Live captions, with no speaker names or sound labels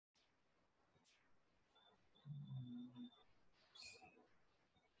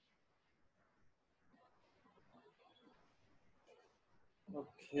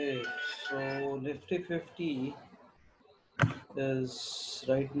Okay, so Nifty 50 is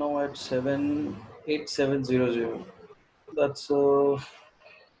right now at 78700. That's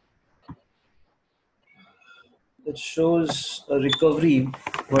it shows a recovery,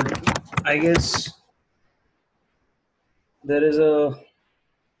 but I guess there is a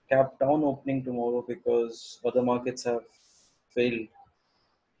cap down opening tomorrow because other markets have failed.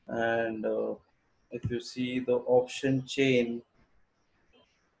 And if you see the option chain,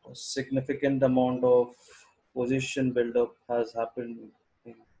 a significant amount of position buildup has happened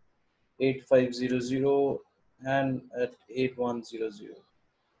in 8500 and at 8100.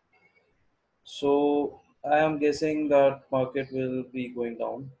 So I am guessing that market will be going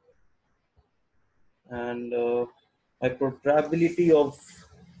down, and my probability of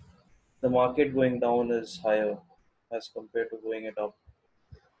the market going down is higher as compared to going it up.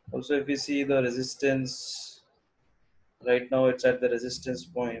 Also, if you see the resistance, right now it's at the resistance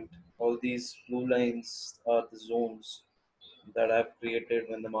point. All these blue lines are the zones that I've created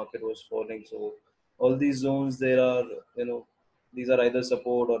when the market was falling. So all these zones, there are, these are either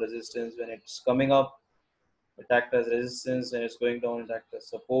support or resistance. When it's coming up, it act as resistance, and it's going down, it act as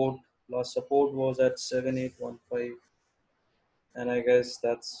support. Last support was at 7815, and I guess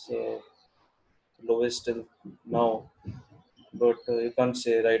that's lowest till now. But you can't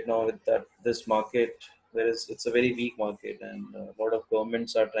say right now with that this market, whereas it's a very weak market, and a lot of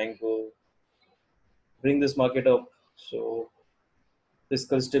governments are trying to bring this market up. So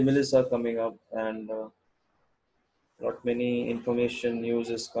fiscal stimulus are coming up, and lot many information news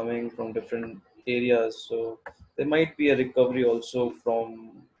is coming from different areas. So there might be a recovery also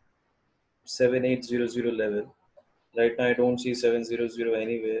from 7800 level. Right now, I don't see 700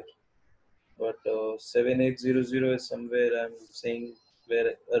 anywhere, but 7800 is somewhere I'm saying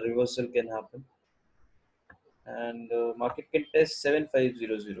where a reversal can happen, and market can test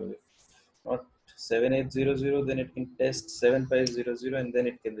 7500. If not 7800, then it can test 7500, and then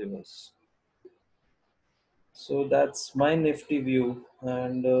it can reverse. So that's my Nifty view,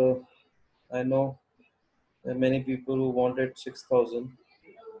 and I know there are many people who wanted 6,000,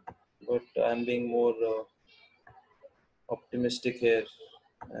 but I'm being more optimistic here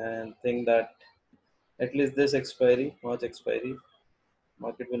and think that at least this expiry, March expiry,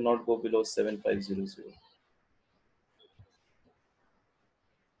 market will not go below 7500.